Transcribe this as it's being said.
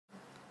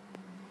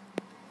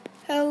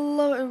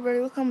Hello everybody,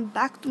 welcome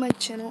back to my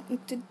channel. In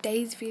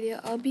today's video,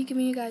 I'll be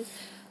giving you guys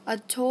a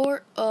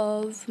tour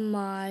of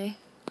my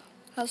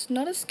house.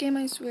 Not a scam,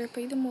 I swear.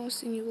 Pay the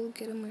most and you will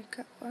get a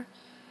meerkat or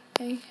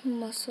a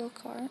muscle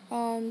car.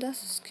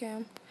 That's a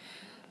scam.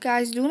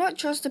 Guys, do not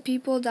trust the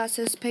people that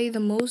says pay the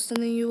most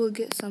and then you will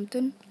get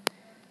something.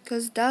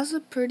 Cause that's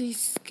a pretty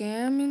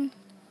scam.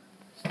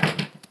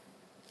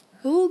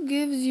 Who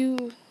gives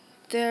you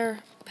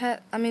their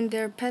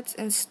pets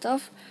and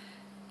stuff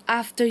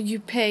after you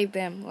pay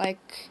them?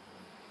 Like,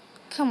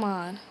 come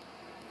on.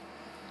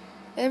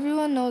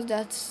 Everyone knows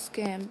that's a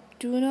scam.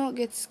 Do not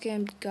get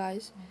scammed,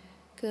 guys,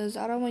 because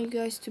I don't want you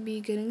guys to be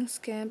getting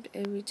scammed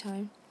every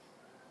time.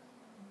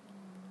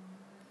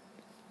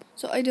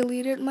 So I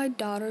deleted my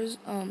daughter's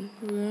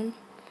room.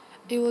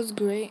 It was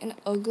gray and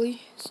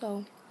ugly,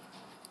 so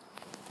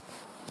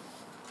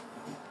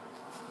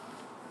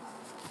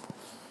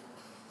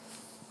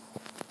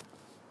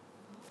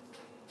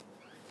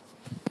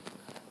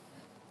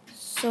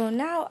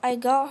now I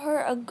got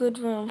her a good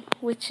room,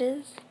 which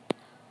is,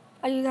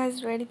 are you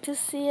guys ready to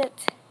see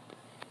it?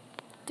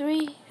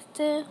 3,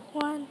 2,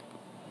 1.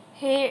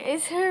 Here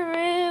is her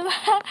room.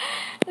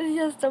 It's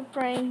just a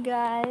prank,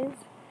 guys.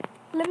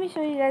 Let me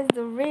show you guys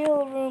the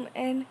real room,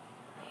 and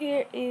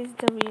here is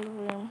the real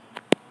room.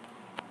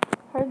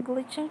 Her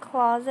glitching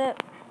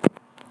closet,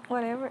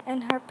 whatever,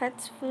 and her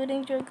pet's food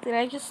and drink. Did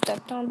I just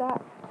stepped on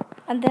that?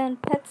 And then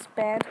pet's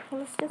bed.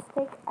 Let's just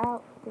take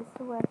out this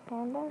red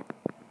panda.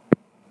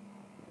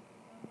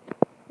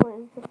 Where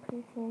is the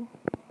preteen?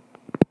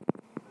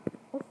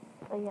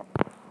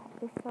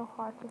 It's so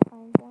hard to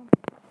find them.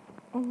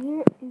 And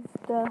here is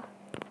the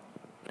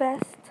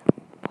best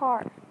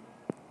part.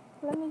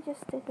 Let me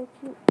just take a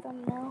cute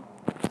thumbnail.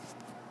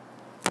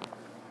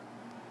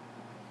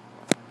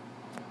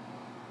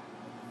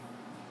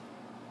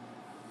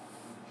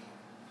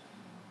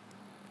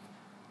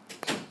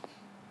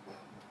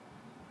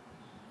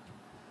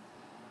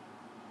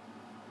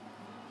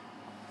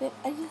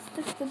 I just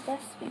took the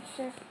best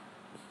picture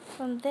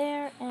from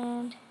there,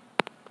 and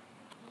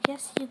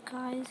yes, you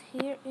guys,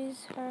 here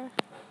is her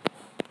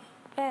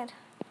bed.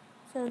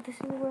 So this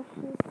is where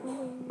she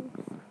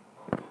sleeps,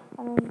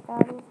 and then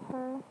that is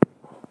her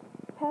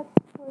pet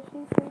where she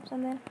sleeps,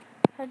 and then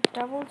her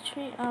double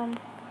tree.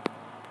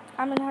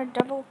 Her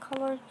double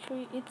color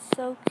tree. It's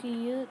so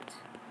cute,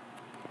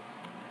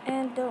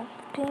 and the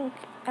pink.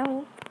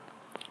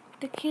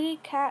 The kitty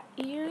cat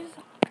ears,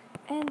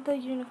 and the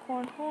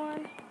unicorn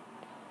horn.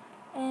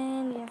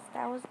 And yes,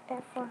 that was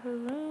it for her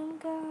room,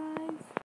 guys.